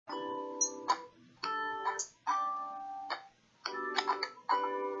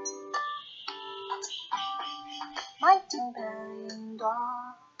静的云朵，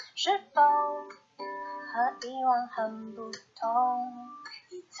是否和以往很不同？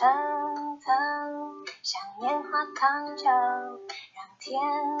一层层像棉花糖球，让天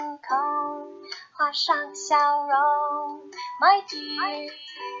空画上笑容。My dear，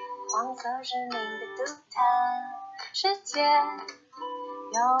 黄色是你的独特，世界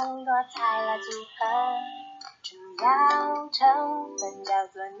用多彩来组合，主要成分叫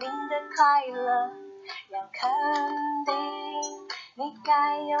做你的快乐，要肯定你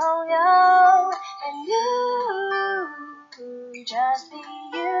该拥有。And you just be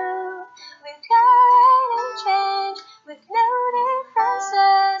you, without any change, with no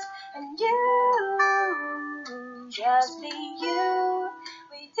differences. And you just be you,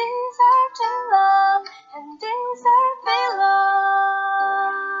 we deserve to love and deserve be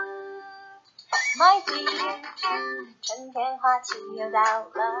loved. My dear， 春天花期又到了，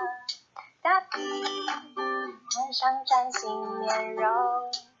大地换上崭新面容，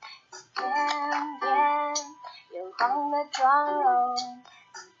一点点有黄的妆容，一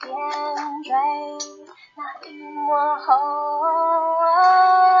点缀那一抹红。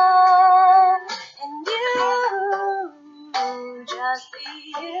And you just be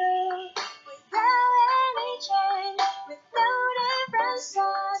you, without any change, with no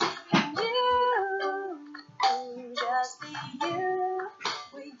differences. And you just be you,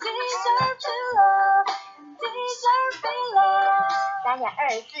 we deserve to love and deserve be loved. 3点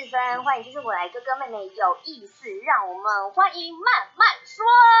24分，欢迎继续回来，哥哥妹妹有意思，让我们欢迎慢慢说。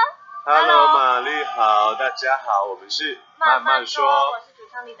Hello， 玛丽好，大家好，我们是慢慢说，我是主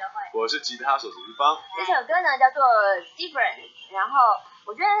唱李德惠，我是吉他手陈一方。这首歌呢叫做 Different， 然后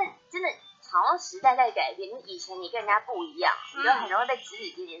我觉得真的好像时代在改变，以前你跟人家不一样，你就很容易被指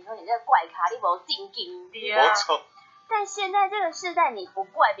指点点说你这个怪咖，你没正经没错。但现在这个世代你不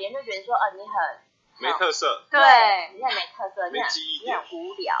怪，别人就觉得说你很没特色，对，你很没特色，没记忆点，你很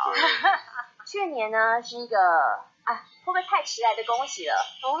无聊。去年呢是一个会不会太迟来的恭喜了？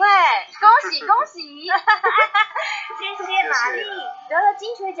不会，恭喜恭喜！谢谢玛丽。得了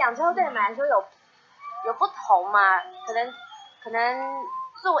金曲奖之后，对你们来说有不同吗？可能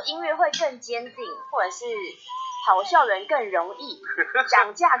做音乐会更坚定，或者是跑校园更容易，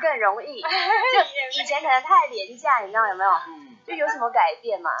涨价更容易。就以前可能太廉价，你知道有没有？就有什么改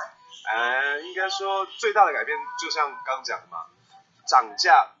变吗？应该说最大的改变，就像刚讲的嘛，涨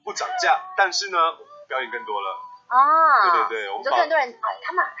价不涨价，但是呢，表演更多了。对，我们就更多人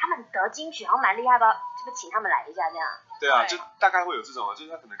他们得金曲好像蛮厉害吧？是不是请他们来一下这样？对啊，就大概会有这种啊，就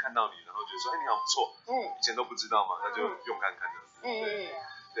是他可能看到你，然后觉得说，你好不错，以前都不知道嘛，那就用看看的。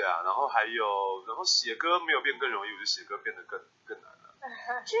对啊，然后写歌没有变更容易，我觉得写歌变得更难了。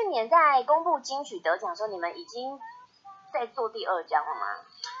去年在公布金曲得奖的时候，你们已经在做第2张了吗？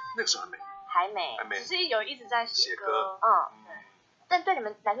那个时候还没，只是有一直在写歌。但对你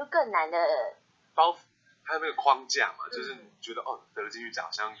们来说更难的包袱，还有那个框架嘛，就是你觉得得了金曲奖，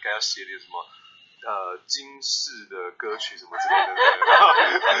好像应该要写点什么金氏的歌曲什么之类的。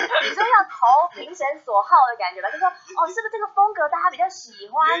你说要投评审所好的感觉吧，就说是不是这个风格大家比较喜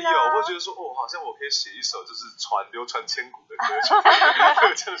欢呢？也有，会觉得说好像我可以写一首就是流传千古的歌曲，会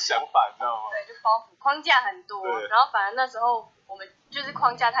有这种想法，你知道吗？对，就包袱框架很多，然后反而那时候我们就是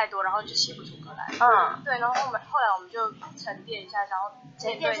框架太多，然后就写不出歌来。对，然后后来我们就沉淀一下，然后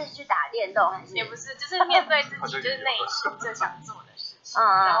沉淀是去打电动还是？也不是，就是面对自己就是内心最想做的事情。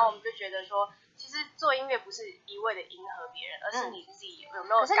然后我们就觉得说，其实做音乐不是一味的迎合别人，而是你自己有没有感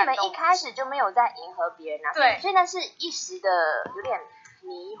动。可是你们一开始就没有在迎合别人啊？对，所以那是一时的有点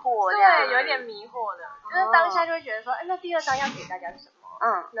迷惑，对，有点迷惑的，就是当下就会觉得说，那第2张要给大家什么？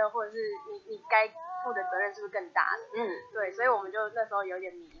那或者是你该负的责任是不是更大的？对，所以我们就那时候有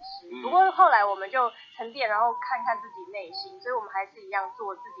点迷失。不过后来我们就沉淀，然后看看自己内心，所以我们还是一样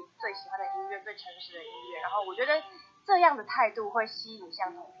做自己最喜欢的音乐，最诚实的音乐。然后我觉得这样的态度会吸引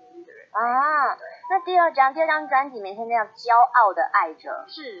相同频率的人。那第二张专辑名称叫《骄傲的爱着》，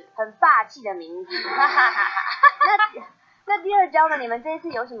是很霸气的名字。那第2张呢？你们这一次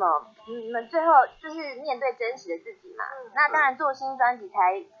有什么？你们最后就是面对真实的自己嘛？那当然做新专辑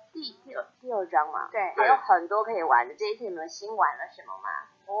才第二张嘛，对，还有很多可以玩的。这一次你们新玩了什么吗？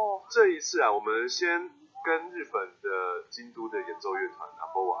这一次我们先跟日本的京都的演奏乐团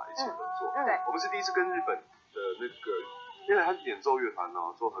ABOA 一起合作。我们是第一次跟日本的那个，因为他是演奏乐团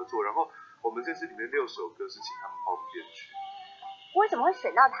做合作，然后我们这次里面6首歌是请他们帮我们编曲。为什么会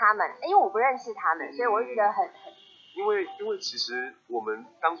选到他们？因为我不认识他们，所以我就觉得很。因为其实我们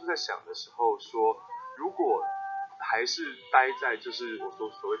当初在想的时候说，如果还是待在就是我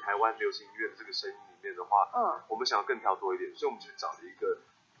所谓台湾流行音乐的这个声音里面的话，我们想要更跳脱一点，所以我们去找了一个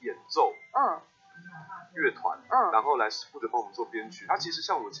演奏乐团，然后来负责帮我们做编曲。他其实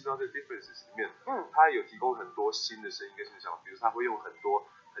像我们进到这个 Differences 里面，他有提供很多新的声音跟新的想法，比如他会用很多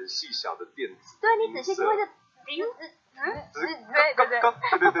很细小的电子，对你仔细听会是，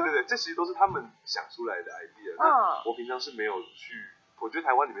对，这其实都是他们想出来的 idea。那我平常是没有去，我觉得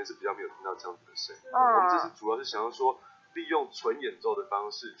台湾里面是比较没有听到这样子的声音。我们这次主要是想要说，利用纯演奏的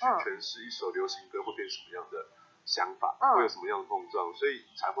方式去诠释一首流行歌会变什么样的想法，会有什么样的碰撞，所以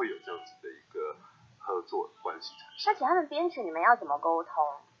才会有这样子的一个合作关系。那请他们编曲，你们要怎么沟通？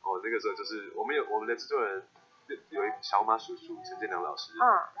那个时候就是我们的制作人有一小马叔叔陈建良老师，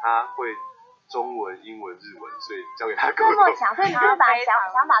他会中文、英文、日文，所以交给他沟通。这么强，所以你就是把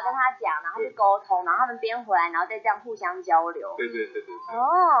想法跟他讲，然后去沟通，然后他们编回来，然后再这样互相交流。对。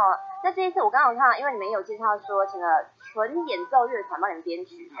那这一次我刚刚有看到，因为你们有介绍说请了纯演奏乐团帮你们编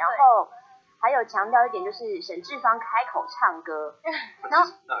曲，然后还有强调一点就是沈志芳开口唱歌，然后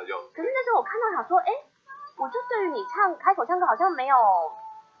可是那时候我看到想说，我就对于你开口唱歌好像没有，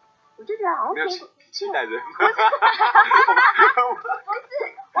我就觉得好像期待人。不是，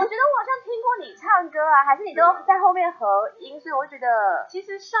我觉得我好像听过你唱歌啊，还是你都在后面合音，所以我觉得其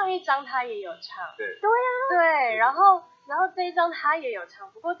实上一张他也有唱，对对，然后这一张他也有唱，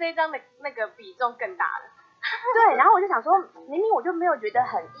不过这一张的那个比重更大了。对，然后我就想说，明明我就没有觉得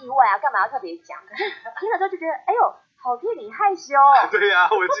很意外啊，干嘛要特别讲？可是听了之后就觉得，哎呦，好替你害羞。对呀，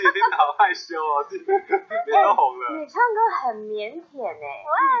我自己听得好害羞哦，自己脸都红了。你唱歌很腼腆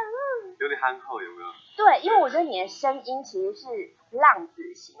有点憨厚，有没有？对，因为我觉得你的声音其实是浪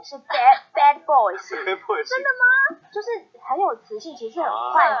子型，是 bad boy 型。真的吗？就是很有磁性，其实是很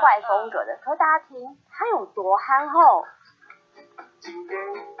坏风格的。可是大家听，他有多憨厚？请给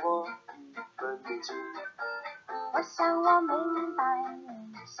我一份定情，我想我明白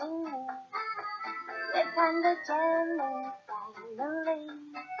你的心意，也看得见你在努力，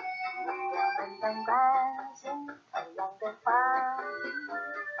我们都关心同样的话题，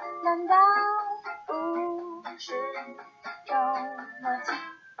难道不是种默契？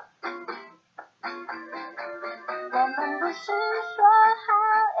我们不是说好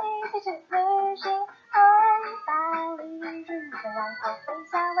一起去旅行，巴黎、日本，然后飞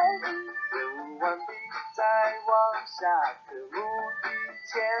夏威夷，用完毕再往下个目的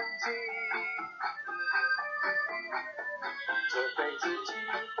前进。这辈子机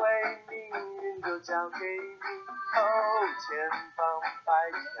会，命运就交给你。前方白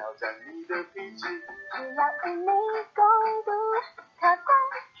挑战你的脾气，只要与你共度，卡关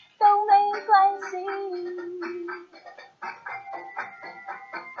都没关系。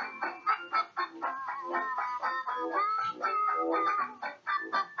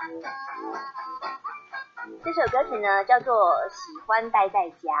这首歌曲呢叫做《喜欢待在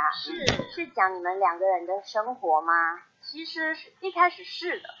家》，是讲你们两个人的生活吗？其实一开始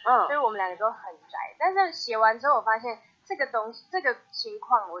是的，所以我们两个都很宅，但是写完之后我发现这个情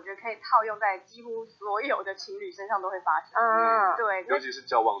况，我觉得可以套用在几乎所有的情侣身上都会发生。对，尤其是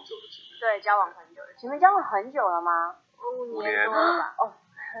交往久的情侣。对，交往很久的情侣。你们交往很久了吗？5年多了吧。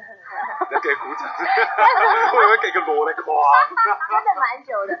要给鼓掌，我以为给个锣来夸。真的蛮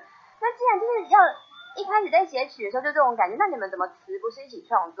久的。那既然就是要一开始在写曲的时候就这种感觉，那你们怎么词不是一起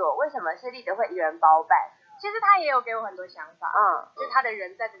创作？为什么是立德会一个人包办？其实他也有给我很多想法，就是他的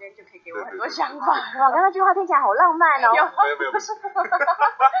人在这边就可以给我很多想法。哇，刚刚那句话听起来好浪漫哦。没有，不是。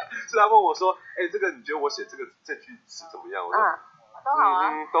是他问我说，这个你觉得我写这句词怎么样？我说都好啊，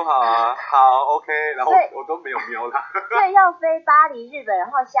都好啊，好 OK， 然后我都没有瞄他。所以要飞巴黎、日本，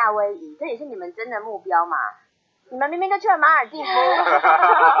然后夏威夷，这也是你们真的目标嘛？你们明明就去了马尔地夫，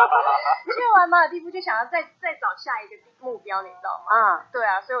去完马尔地夫就想要再找下一个目标，你知道吗？对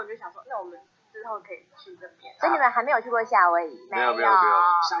啊，所以我就想说，那我们之后可以去这边。所以你们还没有去过夏威夷？没有，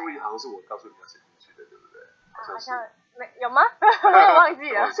夏威夷好像是我告诉你要写进去的，对不对？好像有吗？我也忘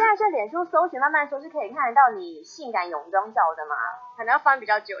记了。现在是脸书搜寻慢慢说是可以看得到你性感泳装照的吗？可能要翻比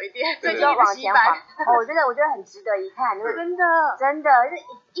较久一点，最近往前滑。我觉得很值得一看，真的，就是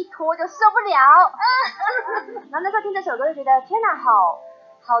一拖就受不了。然后那时候听这首歌就觉得天哪，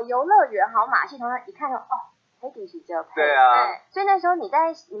好游乐园，好马戏团，一看就Peggy 是这配。对啊。所以那时候你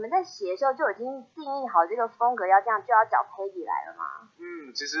们在写的时候就已经定义好这个风格要这样，就要找 Peggy 来了吗？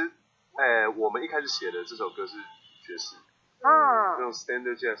其实我们一开始写的这首歌是爵士，那种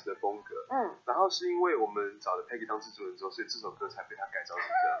standard jazz 的风格，然后是因为我们找了 Peggy 当制作人之后，所以这首歌才被他改造成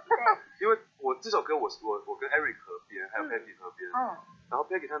这样子。对，因为我这首歌我跟 Eric 合编，还有 Peggy 合编，然后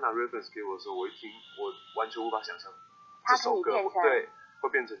Peggy 他拿 reference 给我的时候，我一听，我完全无法想象这首歌会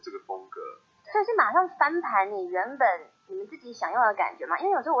变成这个风格。所以是马上翻盘你原本你们自己想要的感觉嘛？因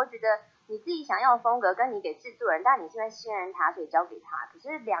为有时候我会觉得你自己想要的风格跟你给制作人，但你是因为信任他所以交给他，可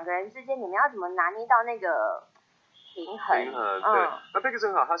是两个人之间你们要怎么拿捏到那个平衡？对。那贝克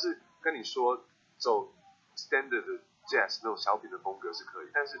很好，他是跟你说走 standard 的 jazz 那种小品的风格是可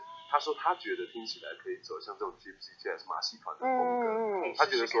以，但是他说他觉得听起来可以走像这种 gypsy jazz 马戏团的风格，他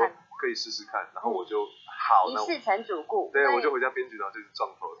觉得说可以试试看，然后我就好，一试成主顾，对，我就回家编剧，然后就是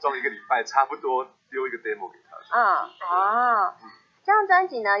撞一个礼拜，差不多丢一个 demo 给他。这张专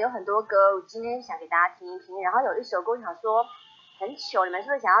辑呢有很多歌，我今天想给大家听一听，然后有一首歌我想说很糗，你们是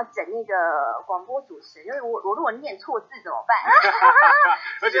不是想要整那个广播主持人？因为我如果念错字怎么办？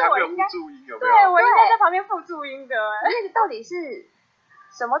而且还没有附注音，有没有？对，我应该在旁边附注音的。那个到底是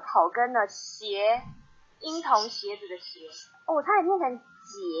什么草根呢？鞋，婴童鞋子的鞋。哦，它也念成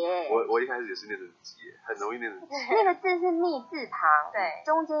节。我一开始也是念成节，很容易念成节。那个字是密字旁，对，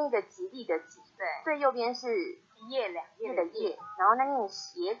中间一个吉利的吉，对，最右边是一叶两叶的叶，然后那念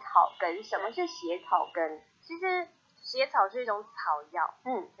血草根。什么是血草根？其实血草是一种草药，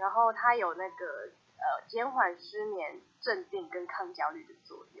然后它有那个减缓失眠、镇定跟抗焦虑的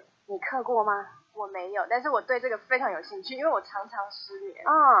作用。你嗑过吗？我没有，但是我对这个非常有兴趣，因为我常常失眠。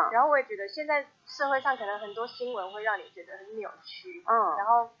然后我也觉得现在社会上可能很多新闻会让你觉得很扭曲。然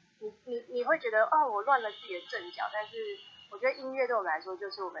后你会觉得我乱了自己的阵脚，但是我觉得音乐对我们来说就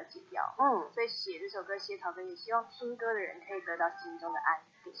是我们的解药。所以写这首歌《血草根》也希望听歌的人可以得到心中的安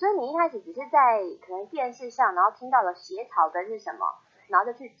定。所以你一开始只是在可能电视上，然后听到了血草根是什么，然后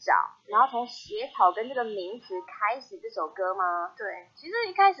就去找，然后从血草根这个名词开始这首歌吗？对，其实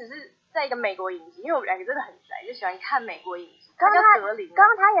一开始是在一个美国影集，因为我们两个真的很宅，就喜欢看美国影集。刚刚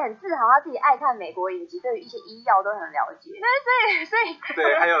他也很自豪，他自己爱看美国影集，对于一些医药都很了解。所以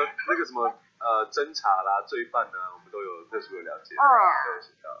对，还有那个什么侦查啦、罪犯啊，我们都有特殊的了解。对，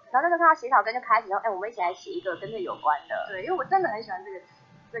然后那时候看到血草根就开始说，我们一起来写一个跟这有关的。对，因为我真的很喜欢这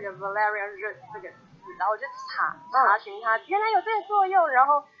个 valerian root 这个字，然后我就查询它原来有这个作用，然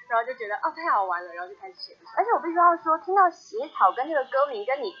后就觉得太好玩了，然后就开始写。而且我必须要说，听到血草根这个歌名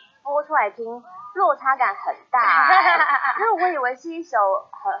跟你播出来听，落差感很大。因为我以为是一首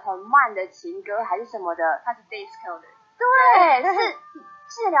很慢的情歌还是什么的，它是 disco 的。对，但是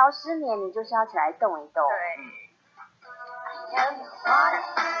治疗失眠你就是要起来动一动。对。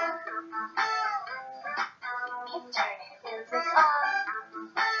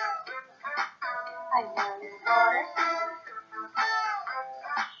I know you want it.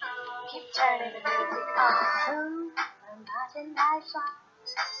 Keep turning the music on. 出门把钱带上，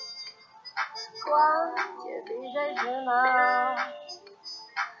逛街闭嘴时髦，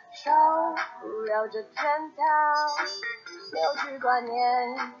手扶摇着天条，扭曲观念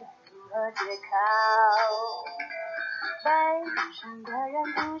如何解考？悲伤的人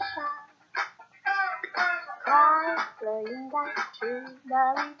不少，快乐应该去哪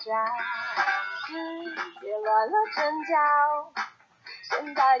里找？世界乱了阵脚，现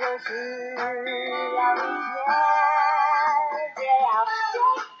在就是要一切解药，解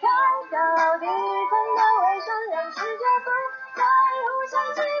开到底层的伪善，让世界不再互相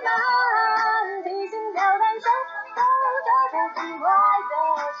欺瞒，提心吊胆想走这个奇怪的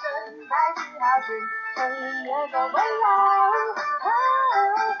生态，只好去承认越过未来。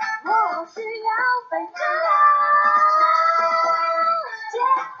我需要被治疗。解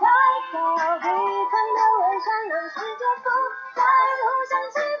开到底层的伪善，让世界不再互相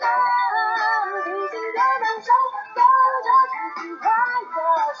欺瞒，提心吊胆想走这具坏的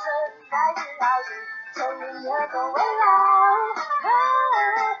生态，只好去承认越过未来。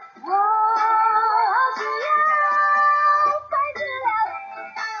我需要被治疗。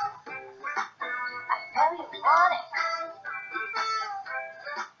I know you want it.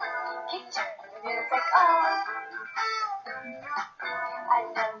 Keep turning the music on. I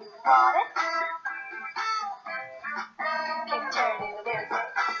know you want it. Keep turning the music.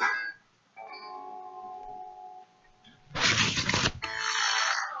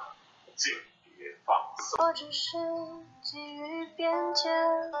 敬业放松。我只是基于边界，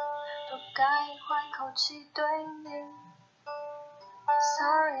不该坏口气对你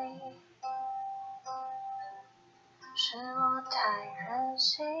Sorry， 是我太任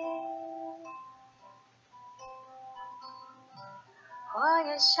性。我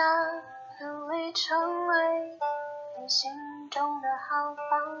也想努力成为你心中的好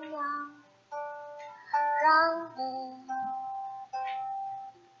榜样，让你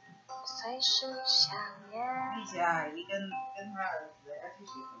随时想念。你下你跟他儿子要去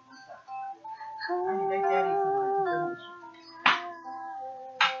写什么课？那你在家里什么就跟我说。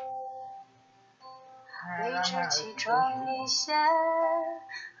理直气壮一些，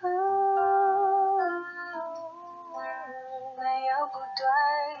没有不对，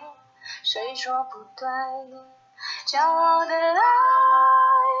谁说不对？骄傲地爱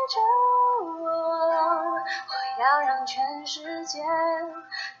着我，我要让全世界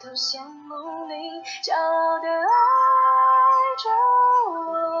都羡慕你。骄傲地爱着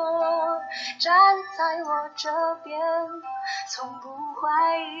我，站在我这边，从不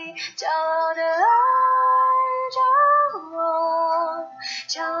怀疑。骄傲地爱着我，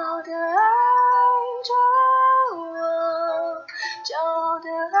骄傲地爱着我，骄傲地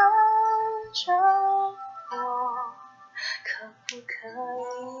爱着我，可不可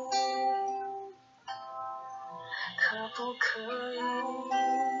以？可不可以？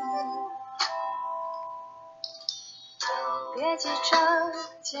别急着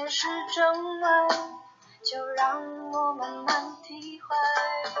解释真伪，就让我慢慢体会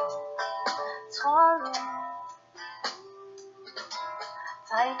错路，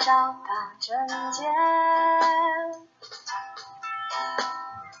再找到症结。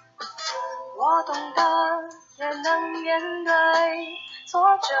我懂得也能面对，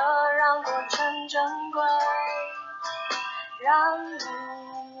挫折让过程珍贵，让你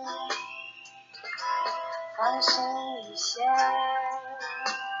放心一些。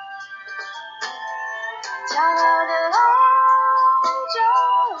骄傲地爱着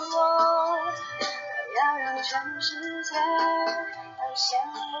我，我要让全世界都羡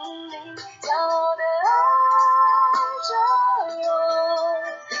慕你。骄傲地爱着我，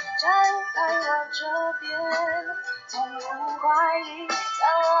站在我这边，从不怀疑。骄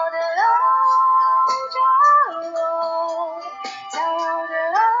傲地爱着我，骄傲地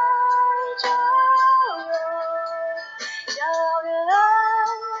爱着我，骄傲地爱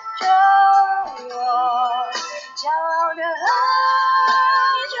着我，骄傲地爱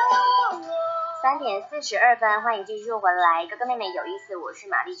着我。3点42分，欢迎继续回来，哥哥妹妹有意思，我是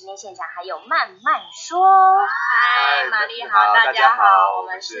玛丽。今天现场还有慢慢说。嗨，玛丽好，大家好，我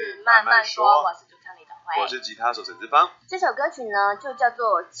们是慢慢说，我是主唱李德惠，我是吉他手陈志芳。这首歌曲呢就叫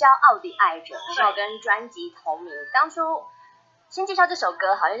做《骄傲地爱着》，然后跟专辑同名。当初先介绍这首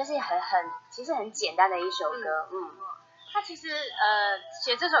歌，好像就是其实很简单的一首歌。他其实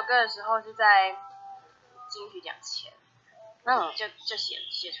写这首歌的时候是在金曲奖前，就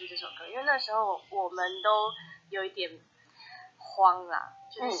写出这首歌，因为那时候我们都有一点慌啦，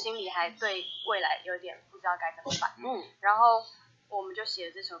就是心里还对未来有点不知道该怎么办。然后我们就写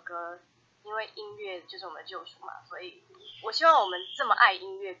了这首歌，因为音乐就是我们的救赎嘛，所以我希望我们这么爱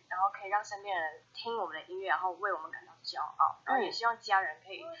音乐，然后可以让身边人听我们的音乐，然后为我们感到骄傲，然后也希望家人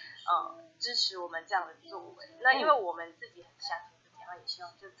可以支持我们这样的作为。那因为我们自己很相信自己，然后也希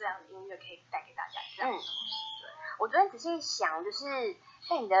望就这样的音乐可以带给大家这样的东西。对，我昨天仔细想，就是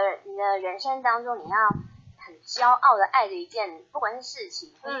在你的人生当中，你要很骄傲的爱的一件，不管是事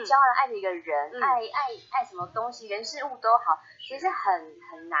情，或是骄傲的爱的一个人，爱什么东西，人事物都好，其实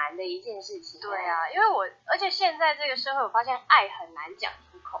很难的一件事情。对啊，因为而且现在这个社会，我发现爱很难讲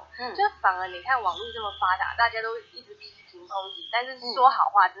出口，就是反而你看网络这么发达，大家都一直批评抨击，但是说好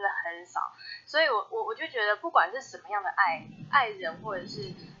话真的很少，所以我就觉得不管是什么样的爱人或者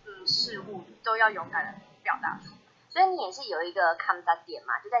是事物，都要勇敢的表达出来。所以你也是有一个看到点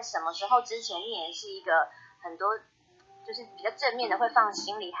嘛，就在什么时候之前，你也是一个很多就是比较正面的，会放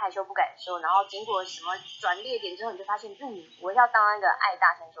心里，害羞不敢说，然后经过什么转捩点之后，你就发现，我要当那个爱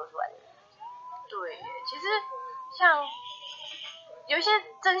大声说出来的人。对，其实像有一些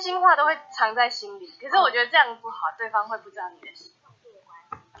真心话都会藏在心里，可是我觉得这样不好，对方会不知道你的心。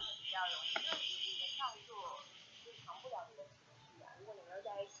比较容易，因为你的创作是藏不了你的情绪啊。如果你们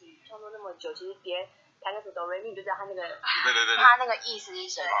在一起创作那么久，其实别人弹个哆来咪，你就知道他那个他那个意思是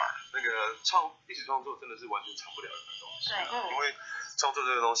什么。那个一起创作真的是完全藏不了的东西。对，因为创作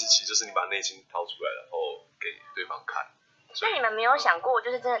这个东西，其实就是你把内心掏出来，然后给对方看。那你们没有想过，就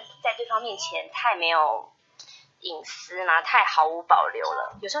是真的在对方面前太没有隐私吗？太毫无保留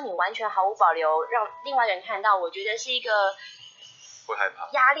了。有时候你完全毫无保留，让另外人看到，我觉得是一个会害怕，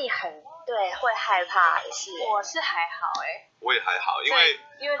压力很对，会害怕也是。我是还好我也还好，因为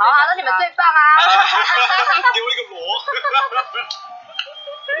好啊，那你们最棒啊！给我一个锣。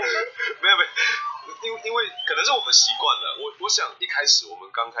没有，因为可能是我们习惯了。我想一开始我们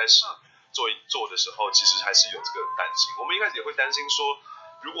刚开始做的时候，其实还是有这个担心。我们一开始也会担心说，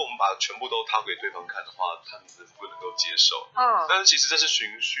如果我们把全部都掏给对方看的话，他们能不能够接受？但是其实这是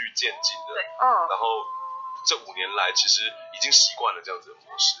循序渐进的。对，然后这5年来，其实已经习惯了这样子的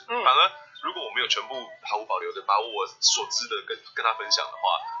模式。反而如果我没有全部毫无保留的把我所知的跟他分享的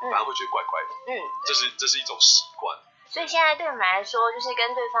话，反而会觉得怪怪的。这是一种习惯。所以现在对你们来说，就是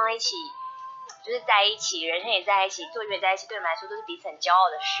跟对方一起，就是在一起，人生也在一起，做音乐在一起，对你们来说都是彼此很骄傲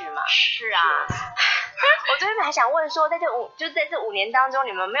的事嘛。是啊。我最近还想问说，在这5年当中，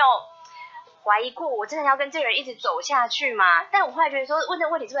你们没有怀疑过我真的要跟这个人一直走下去吗？但我后来觉得说问这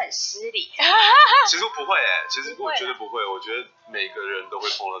个问题是不是很失礼？其实不会其实我觉得不会，我觉得每个人都会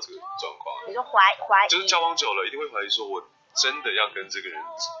碰到这个状况。你说怀疑，就是交往久了一定会怀疑说，我真的要跟这个人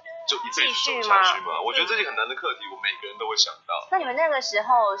就一辈子走下去吗？我觉得这是很难的课题，我每个人都会想到。那你们那个时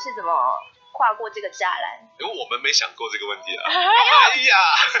候是怎么跨过这个栅栏？因为我们没想过这个问题啊。哎呀，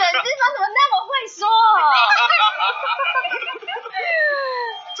沈志芳怎么那么会说？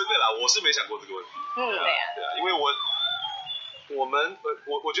真的啦，我是没想过这个问题。对啊，因为我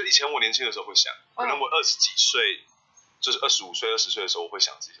觉得以前我年轻的时候会想，可能我20几岁，就是25岁、20岁的时候，我会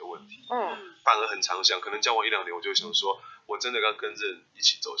想这些问题。反而很常想，可能交往1、2年，我就会想说，我真的要跟着一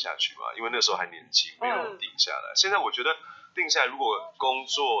起走下去吗？因为那时候还年轻，没有定下来。现在我觉得定下来，如果工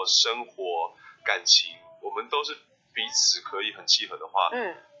作、生活、感情，我们都是彼此可以很契合的话，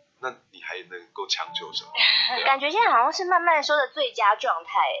那你还能够强求什么？感觉现在好像是慢慢说的最佳状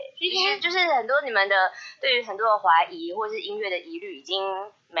态，其实就是很多你们的对于很多的怀疑或是音乐的疑虑已经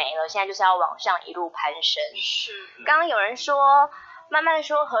没了，现在就是要往上一路攀升。是。刚刚有人说，慢慢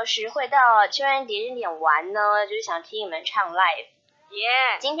说何时会到秋园蝶日点玩呢？就是想听你们唱 live。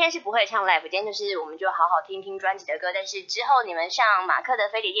今天是不会唱 live， 今天就是我们就好好听听专辑的歌，但是之后你们上马克的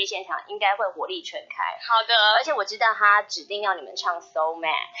飞碟夜现场应该会火力全开。好的，而且我知道他指定要你们唱 So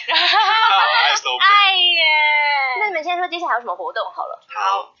Mad。爱耶！那你们现在说接下来有什么活动好了？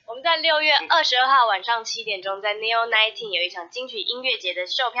好，我们在6月22号晚上7点钟在 Neo 19有一场金曲音乐节的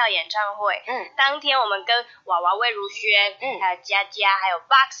售票演唱会。当天我们跟娃娃魏如萱，还有佳佳，还有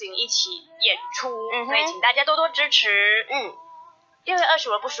Boxing 一起演出，所以请大家多多支持。6月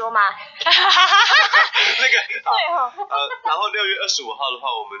25不说吗？那个然后6月25号的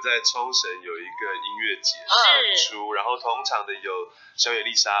话，我们在冲绳有一个音乐节演出，然后同场的有小野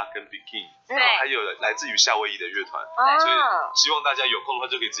丽莎跟 Big King， 还有来自于夏威夷的乐团，所以希望大家有空的话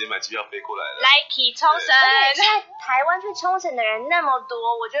就可以直接买机票飞过来了。来去冲绳，现在台湾去冲绳的人那么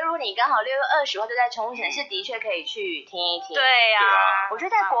多，我觉得如果你刚好6月20号就在冲绳，是的确可以去听一听。对啊，我觉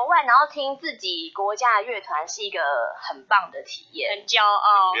得在国外然后听自己国家的乐团是一个很棒的体验。很骄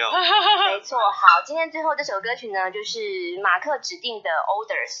傲，没错。好，今天最后这首歌曲呢，就是马克指定的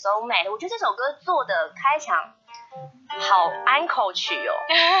Older So Mad。我觉得这首歌做的开场好安口曲哦，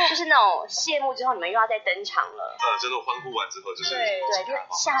就是那种谢幕之后你们又要再登场了。真的欢呼完之后就是对，就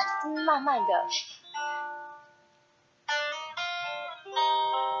下慢慢的。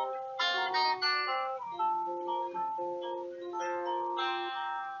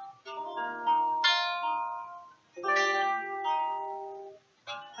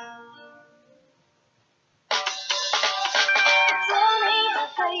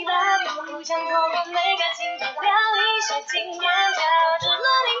强迫我每个镜头聊一些经验，加入了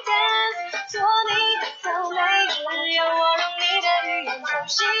明天，做你的草莓，只有我用你的语言才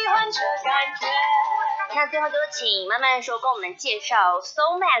喜欢这感觉。那最后就请慢慢说跟我们介绍 So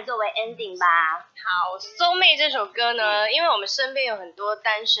Mad 作为 ending 吧。好， So Mad 这首歌呢，因为我们身边有很多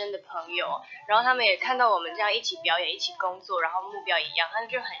单身的朋友，然后他们也看到我们这样一起表演一起工作，然后目标一样，他们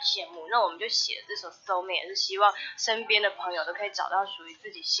就很羡慕。那我们就写了这首 So Mad， 是希望身边的朋友都可以找到属于自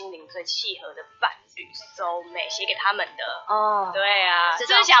己心灵最契合的伴侣 So Mad， 写给他们的。对啊，这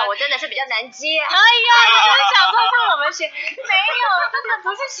段话我真的是比较难接。哎呀，你就是想说是我们写，没有，真的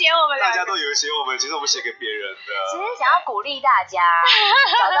不是写我们两个。大家都以为写我们，其实我们写给别人的。其实想要鼓励大家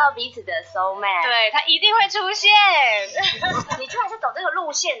找到彼此的 So Mad。对，他一定会出现。你居然是走这个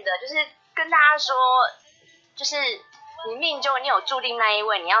路线的，就是跟大家说，就是你命中你有注定那一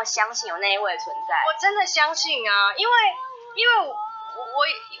位，你要相信有那一位的存在。我真的相信啊，因为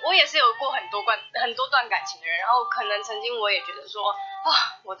我也是有过很多段感情的人，然后可能曾经我也觉得说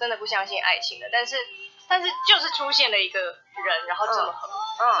我真的不相信爱情的，但是就是出现了一个人，然后这么合，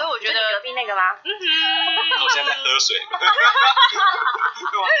所以我觉得隔壁那个吗？我现在在喝水。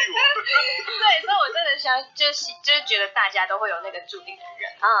对，所以我真的就是觉得大家都会有那个注定的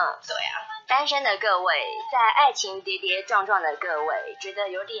人。对啊。单身的各位，在爱情跌跌撞撞的各位，觉得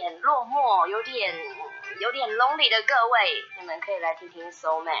有点落寞，有点 lonely 的各位，你们可以来听听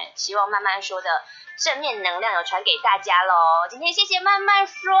So Mad， 希望慢慢说的正面能量有传给大家咯。今天谢谢慢慢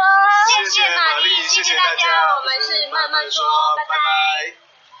说，谢谢玛丽，谢谢大家，我们是慢慢说，拜拜。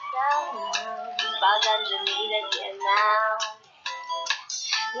霸占着你的电脑，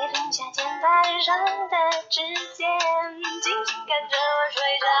你停下键盘上的指尖，静静看着我睡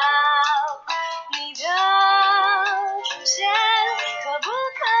着。你的出现，可不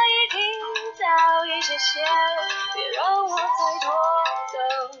可以听早一些些？别让我再多等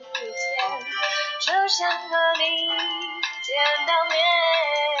一天，就想和你见到面。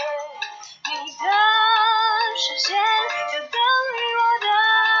你的视线就等于我的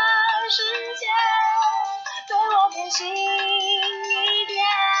世界。心一点。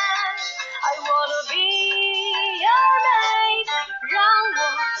I wanna be your mate， 让我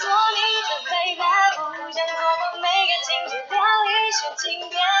做你的 baby， 不想错过每个情节，跳一些经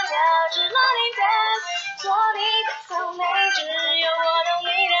典，跳支 Loving Dance， 做你的 soulmate， 只有我懂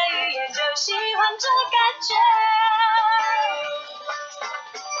你的语言，就喜欢这感觉。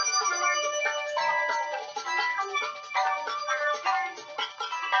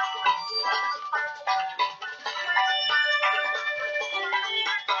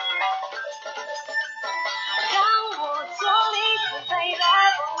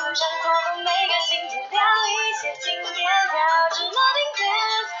不想错过每个情节，跳一些经典，跳支 Loving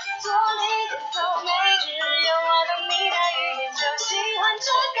Dance， 做你的 soulmate， 只有我懂你的语言，就喜欢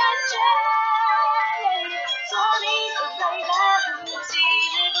这感觉。做你的 baby， 呼吸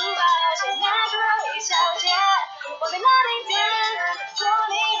只不把些 natural 小姐，我被 Loving Dance， 做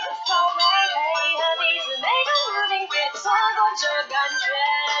你的 soulmate， 配合彼此每个 moving， 别错过这感觉。